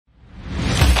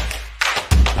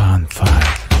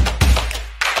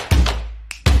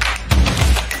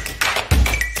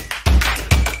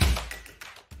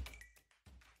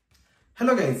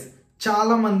Hello guys,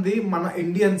 చాలా మంది మన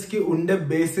ఇండియన్స్ కి ఉండే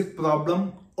బేసిక్ ప్రాబ్లం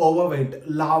ఓవర్ వెయిట్,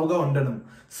 లావుగా ఉండడం.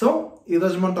 సో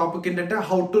ఈరోజు మన టాపిక్ ఏంటంటే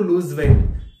హౌ టు లూజ్ వెయిట్.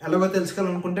 ఎలాగో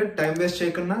తెలుసుకోవాలనుకుంటే టైం వేస్ట్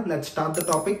చేయకుండా let's start the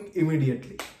topic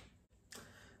immediately.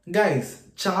 Guys,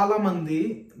 చాలా మంది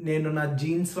నేను నా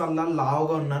జీన్స్ వల్ల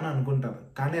లావుగా ఉన్నాను అనుకుంటారు,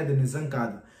 కానీ అది నిజం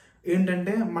కాదు.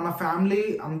 ఏంటంటే మన ఫ్యామిలీ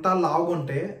అంతా లావుగా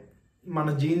ఉంటే, మన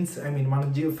జీన్స్ మన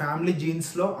ఫ్యామిలీ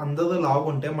జీన్స్లో అందరూ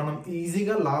లావుగా ఉంటే మనం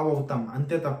ఈజీగా లావు అవుతాం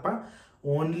అంతే తప్ప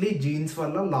ఓన్లీ జీన్స్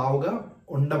వల్ల లావుగా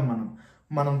ఉండం.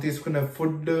 మనం తీసుకునే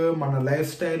ఫుడ్, మన లైఫ్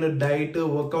స్టైల్, డైట్,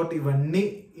 వర్కౌట్ ఇవన్నీ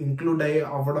ఇంక్లూడ్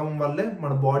అవ్వడం వల్లే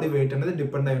మన బాడీ వెయిట్ అనేది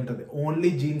డిపెండ్ అయి ఉంటుంది. ఓన్లీ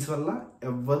జీన్స్ వల్ల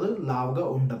ఎవ్వరు లావుగా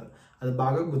ఉండదు, అది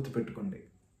బాగా గుర్తుపెట్టుకోండి.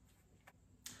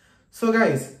 సో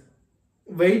గైస్,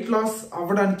 వెయిట్ లాస్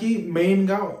అవ్వడానికి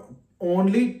మెయిన్గా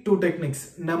only 2 techniques.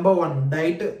 Number 1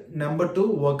 diet, number 2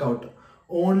 work out.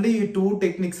 Only ఈ 2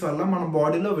 టెక్నిక్స్ వల్ల మన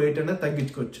బాడీలో వెయిట్ అనేది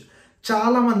తగ్గించుకోవచ్చు.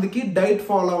 చాలా మందికి డైట్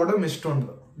ఫాలో అవ్వడం ఇష్టం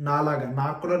ఉండదు, నాలాగా.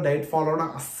 నాకు కూడా డైట్ ఫాలో అవ్వడం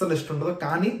అస్సలు ఇష్టం ఉండదు,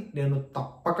 కానీ నేను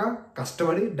తప్పక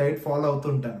కష్టపడి డైట్ ఫాలో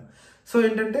అవుతుంటాను. సో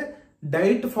ఏంటంటే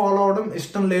డైట్ ఫాలో అవడం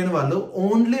ఇష్టం లేని వాళ్ళు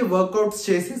ఓన్లీ వర్కౌట్స్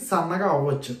చేసి సన్నగా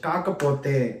అవ్వచ్చు.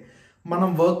 కాకపోతే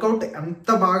మనం వర్కౌట్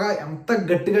ఎంత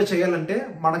గట్టిగా చేయాలంటే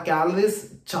మన క్యాలరీస్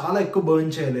చాలా ఎక్కువ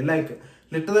బర్న్ చేయాలి. Like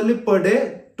literally per day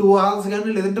 2 hours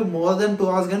కానీ లేదంటే మోర్ దెన్ 2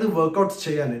 hours కానీ వర్కౌట్స్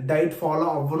చేయాలి డైట్ ఫాలో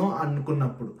అవ్వను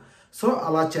అనుకున్నప్పుడు. సో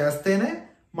అలా చేస్తేనే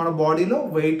మన బాడీలో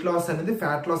వెయిట్ లాస్ అనేది,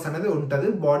 ఫ్యాట్ లాస్ అనేది ఉంటుంది,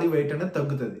 బాడీ వెయిట్ అనేది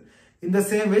తగ్గుతుంది. ఇన్ ద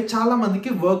సేమ్ వే చాలా మందికి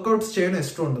వర్కౌట్స్ చేయడం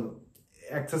ఇష్టం ఉండదు.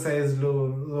 ఎక్సర్సైజ్లు,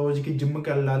 రోజుకి జిమ్కి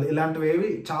వెళ్ళాలి, ఇలాంటివి ఏవి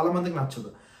చాలా మందికి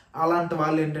నచ్చదు. అలాంటి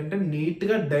వాళ్ళు ఏంటంటే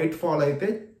నీట్గా డైట్ ఫాలో అయితే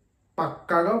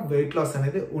పక్కాగా వెయిట్ లాస్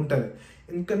అనేది ఉంటుంది.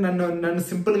 ఇంకా నన్ను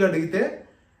సింపుల్గా అడిగితే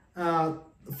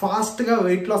ఫాస్ట్గా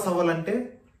వెయిట్ లాస్ అవ్వాలంటే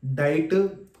డైట్,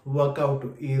 వర్కౌట్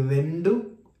ఈ 2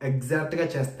 ఎగ్జాక్ట్గా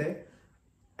చేస్తే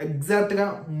ఎగ్జాక్ట్గా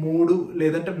 3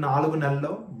 లేదంటే 4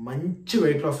 నెలల్లో మంచి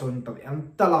వెయిట్ లాస్ ఉంటుంది.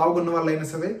 ఎంత లావుగా ఉన్న వాళ్ళైనా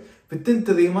సరే వితిన్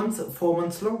 3 months 4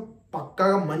 monthsలో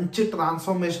పక్కాగా మంచి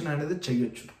ట్రాన్స్ఫర్మేషన్ అనేది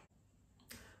చేయొచ్చు.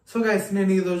 సో గైస్,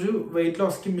 నేను ఈరోజు వెయిట్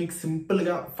లాస్కి మీకు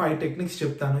సింపుల్గా 5 టెక్నిక్స్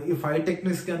చెప్తాను. ఈ 5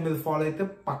 టెక్నిక్స్ కానీ మీరు ఫాలో అయితే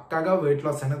పక్కాగా వెయిట్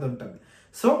లాస్ అనేది ఉంటుంది.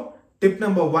 So tip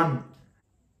number 1,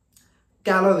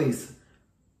 calories.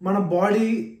 మన బాడీ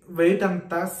వెయిట్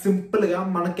అంతా సింపుల్గా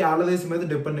మన క్యాలరీస్ మీద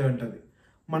డిపెండ్ అయి ఉంటుంది.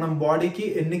 మనం బాడీకి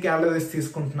ఎన్ని క్యాలరీస్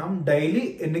తీసుకుంటున్నాం, డైలీ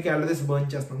ఎన్ని క్యాలరీస్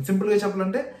బర్న్ చేస్తున్నాం. సింపుల్గా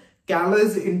చెప్పాలంటే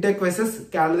calories intake versus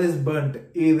calories burned,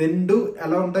 ఈ 2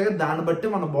 ఎలా ఉంటాయో దాన్ని బట్టి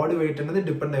మన బాడీ వెయిట్ అనేది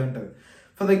డిపెండ్ అయి ఉంటుంది.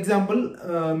 ఫర్ ఎగ్జాంపుల్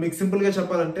మీకు సింపుల్గా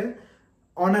చెప్పాలంటే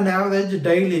ఆన్ అన్ యావరేజ్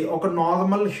డైలీ ఒక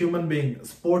normal human being,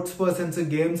 sports persons,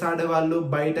 games ఆడేవాళ్ళు,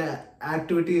 బయట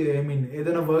యాక్టివిటీ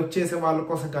ఏదైనా వర్క్ చేసే వాళ్ళ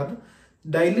కోసం కాదు,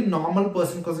 డైలీ నార్మల్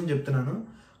పర్సన్ కోసం చెప్తున్నాను.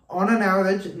 On an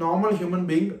average normal human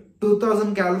being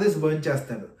 2000 calories burn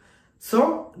చేస్తాడు. సో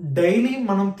డైలీ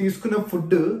మనం తీసుకునే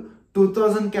ఫుడ్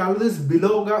 2000 క్యాలరీస్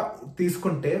బిలోగా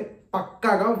తీసుకుంటే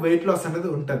పక్కాగా వెయిట్ లాస్ అనేది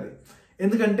ఉంటుంది.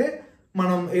 ఎందుకంటే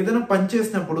మనం ఏదైనా పని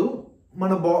చేసినప్పుడు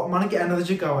మనకి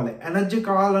ఎనర్జీ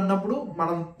కావాలన్నప్పుడు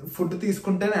మనం ఫుడ్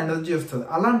తీసుకుంటేనే ఎనర్జీ వస్తుంది.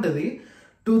 అలాంటిది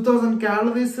 2000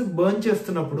 క్యాలరీస్ బర్న్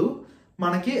చేస్తున్నప్పుడు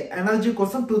మనకి ఎనర్జీ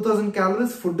కోసం 2000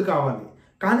 క్యాలరీస్ ఫుడ్ కావాలి.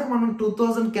 కానీ మనం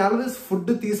 2000 క్యాలరీస్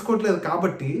ఫుడ్ తీసుకోవట్లేదు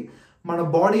కాబట్టి మన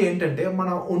బాడీ ఏంటంటే మన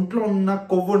ఒంట్లో ఉన్న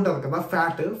కొవ్వు ఉంటుంది కదా,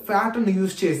 ఫ్యాట్ని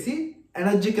యూజ్ చేసి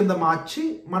ఎనర్జీ కింద మార్చి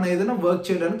మనం ఏదైనా వర్క్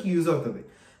చేయడానికి యూజ్ అవుతుంది.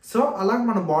 సో అలా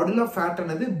మన బాడీలో ఫ్యాట్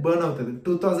అనేది బర్న్ అవుతుంది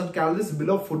 2000 క్యాలరీస్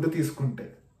బిలో ఫుడ్ తీసుకుంటే.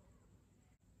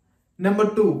 Number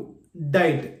 2,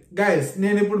 diet. గైస్,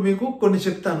 నేను ఇప్పుడు మీకు కొన్ని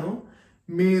చెప్తాను.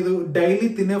 మీరు డైలీ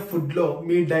తినే ఫుడ్లో,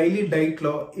 మీ డైలీ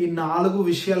డైట్లో ఈ 4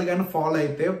 విషయాలు కానీ ఫాలో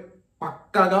అయితే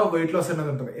పక్కాగా వెయిట్ లాస్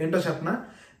అనేది ఉంటుంది. ఏంటో చెప్పనా?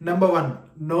 Number 1,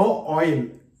 no oil.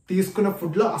 తీసుకునే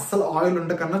ఫుడ్లో అస్సలు ఆయిల్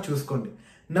ఉండకన్నా చూసుకోండి.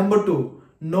 Number 2,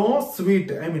 no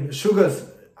sweet, sugars.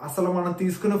 అసలు మనం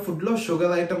తీసుకునే ఫుడ్లో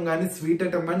షుగర్ ఐటమ్ కానీ స్వీట్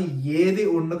ఐటమ్ కానీ ఏది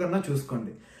ఉండకన్నా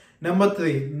చూసుకోండి. Number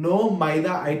 3, no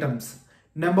maida items.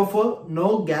 Number 4, no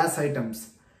gas items.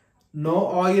 No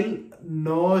oil,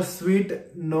 no sweet,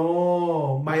 no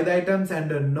maida items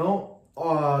and no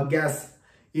gas.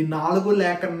 ఈ 4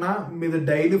 లేకన్నా మీరు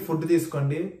డైలీ ఫుడ్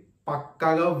తీసుకోండి,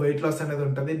 పక్కాగా వెయిట్ లాస్ అనేది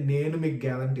ఉంటుంది. నేను మీకు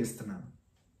గ్యారంటీ ఇస్తున్నాను.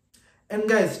 అండ్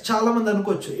గైస్, చాలా మంది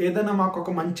అనుకోవచ్చు ఏదైనా మాకు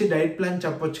ఒక మంచి డైట్ ప్లాన్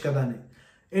చెప్పొచ్చు కదా అని.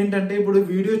 ఏంటంటే ఇప్పుడు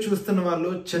వీడియో చూస్తున్న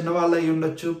వాళ్ళు చిన్నవాళ్ళు అయి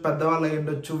ఉండొచ్చు, పెద్దవాళ్ళు అయి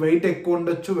ఉండొచ్చు, వెయిట్ ఎక్కువ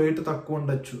ఉండొచ్చు, వెయిట్ తక్కువ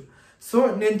ఉండొచ్చు. సో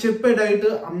నేను చెప్పే డైట్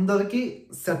అందరికీ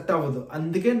సెట్ అవ్వదు,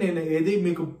 అందుకే నేను ఏది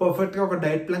మీకు పర్ఫెక్ట్గా ఒక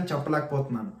డైట్ ప్లాన్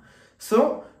చెప్పలేకపోతున్నాను. సో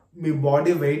మీ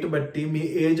బాడీ వెయిట్ బట్టి, మీ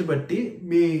ఏజ్ బట్టి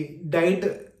మీ డైట్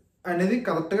అనేది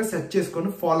కరెక్ట్గా సెట్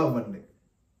చేసుకొని ఫాలో అవ్వండి.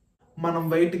 మనం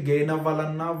వెయిట్ గెయిన్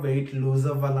అవ్వాలన్నా, వెయిట్ లూజ్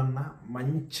అవ్వాలన్నా,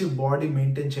 మంచి బాడీ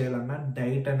మెయింటైన్ చేయాలన్నా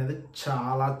డైట్ అనేది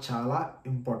చాలా చాలా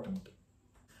important.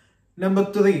 Number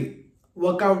 3,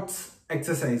 workouts,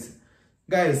 exercise.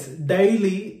 Guys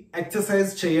daily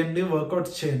exercise చేయండి,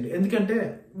 వర్కౌట్స్ చేయండి. ఎందుకంటే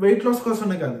వెయిట్ లాస్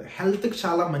కోసమే కాదు, హెల్త్కి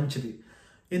చాలా మంచిది.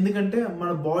 ఎందుకంటే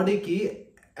మన బాడీకి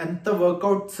ఎంత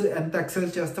వర్కౌట్స్, ఎంత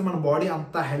ఎక్సర్సైజ్ చేస్తే మన బాడీ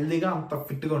అంత హెల్దీగా, అంత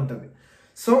ఫిట్గా ఉంటుంది.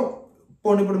 సో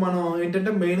ఇప్పుడు మనం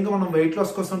ఏంటంటే మెయిన్గా మనం వెయిట్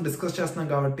లాస్ కోసం డిస్కస్ చేస్తున్నాం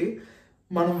కాబట్టి,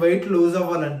 మనం వెయిట్ లూజ్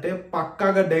అవ్వాలంటే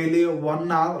పక్కాగా డైలీ 1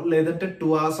 hour లేదంటే 2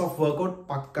 hours ఆఫ్ వర్కౌట్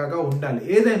పక్కాగా ఉండాలి.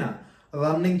 ఏదైనా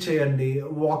రన్నింగ్ చేయండి,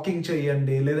 వాకింగ్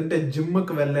చేయండి, లేదంటే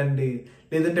జిమ్కి వెళ్ళండి,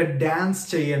 లేదంటే డ్యాన్స్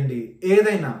చేయండి.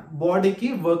 ఏదైనా బాడీకి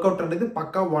వర్కౌట్ అనేది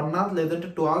పక్కా 1 hour లేదంటే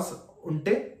 2 hours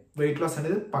ఉంటే వెయిట్ లాస్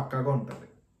అనేది పక్కాగా ఉంటుంది.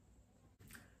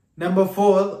 నెంబర్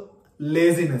 4,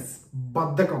 లేజినెస్,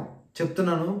 బద్ధకం.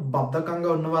 చెప్తున్నాను, బద్ధకంగా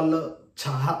ఉన్న వాళ్ళు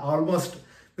చాలా ఆల్మోస్ట్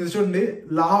మీరు చూడండి,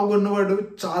 లావుగా ఉన్నవాడు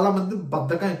చాలా మంది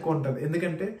బద్ధకం ఎక్కువ ఉంటుంది.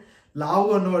 ఎందుకంటే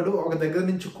లావుగా ఉన్నవాడు ఒక దగ్గర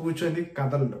నుంచి కూర్చొని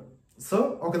కదలడు. సో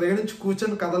ఒక దగ్గర నుంచి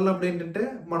కూర్చొని కదలినప్పుడు ఏంటంటే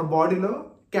మన బాడీలో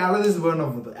క్యాలరీస్ బర్న్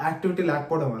అవ్వదు, యాక్టివిటీ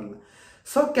లేకపోవడం వల్ల.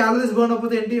 సో క్యాలరీస్ బర్న్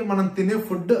అవ్వదు ఏంటి, మనం తినే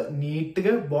ఫుడ్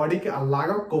నీట్గా బాడీకి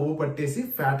అలాగా కొవ్వు పట్టేసి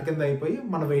ఫ్యాట్ కింద అయిపోయి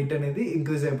మన వెయిట్ అనేది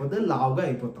ఇంక్రీజ్ అయిపోతుంది, లావుగా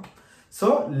అయిపోతాం. సో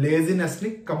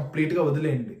లేజినెస్ని కంప్లీట్గా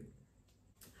వదిలేయండి.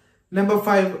 నెంబర్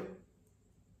 5,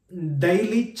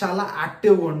 డైలీ చాలా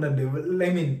యాక్టివ్గా ఉండండి. ఐ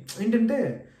మీన్ ఏంటంటే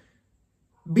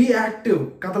బీ యాక్టివ్,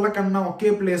 కథలకన్నా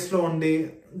ఒకే ప్లేస్లో ఉండి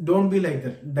don't be like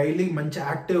that. Daily మంచి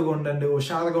యాక్టివ్గా ఉండండి,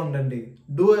 హుషారుగా ఉండండి.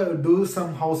 Do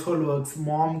some house hold works,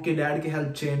 మామ్కి డాడీకి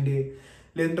హెల్ప్ చేయండి,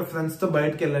 లేదంటే ఫ్రెండ్స్తో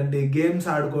బయటకు వెళ్ళండి, గేమ్స్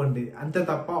ఆడుకోండి. అంతే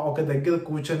తప్ప ఒక దగ్గర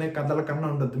కూర్చొనే కథలకన్నా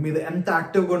ఉండొద్దు. మీరు ఎంత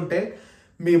యాక్టివ్గా ఉంటే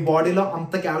మీ బాడీలో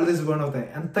అంత క్యాలరీస్ బర్న్ అవుతాయి.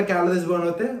 ఎంత క్యాలరీస్ బర్న్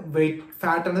అవుతే వెయిట్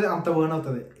ఫ్యాట్ అనేది అంత బర్న్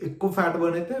అవుతుంది. ఎక్కువ ఫ్యాట్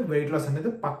బర్న్ అయితే వెయిట్ లాస్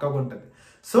అనేది పక్కాగా ఉంటుంది.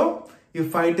 సో ఈ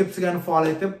 5 tips కానీ ఫాలో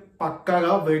అయితే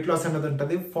పక్కాగా వెయిట్ లాస్ అనేది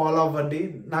ఉంటుంది. ఫాలో అవ్వండి.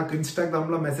 నాకు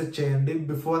ఇన్స్టాగ్రామ్లో మెసేజ్ చేయండి,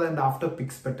 బిఫోర్ అండ్ ఆఫ్టర్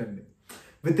పిక్స్ పెట్టండి.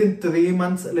 విత్ ఇన్ 3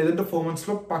 months లేదంటే 4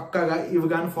 monthsలో పక్కాగా ఇవి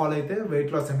కానీ ఫాలో అయితే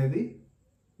వెయిట్ లాస్ అనేది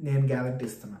నేను గ్యారంటీ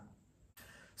ఇస్తున్నా.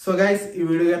 సో గైస్, ఈ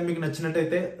వీడియో కానీ మీకు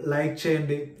నచ్చినట్టయితే లైక్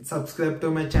చేయండి, subscribe to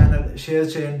my channel, share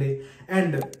చేయండి.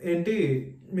 అండ్ ఏంటి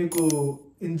మీకు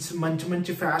మంచి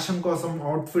మంచి ఫ్యాషన్ కోసం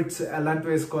అవుట్ఫిట్స్ ఎలాంటి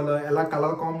వేసుకోవాలో, ఎలా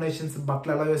కలర్ కాంబినేషన్స్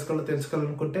బట్టలు ఎలా వేసుకోవాలో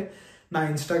తెలుసుకోవాలనుకుంటే నా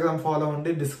ఇన్స్టాగ్రామ్ ఫాలో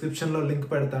అవ్వండి, డిస్క్రిప్షన్లో లింక్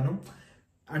పెడతాను.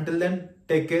 Until then,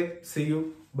 take care, see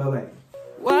you, bye-bye.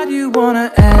 Why do you wanna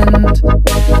end?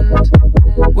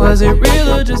 Was it real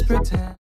or just pretend?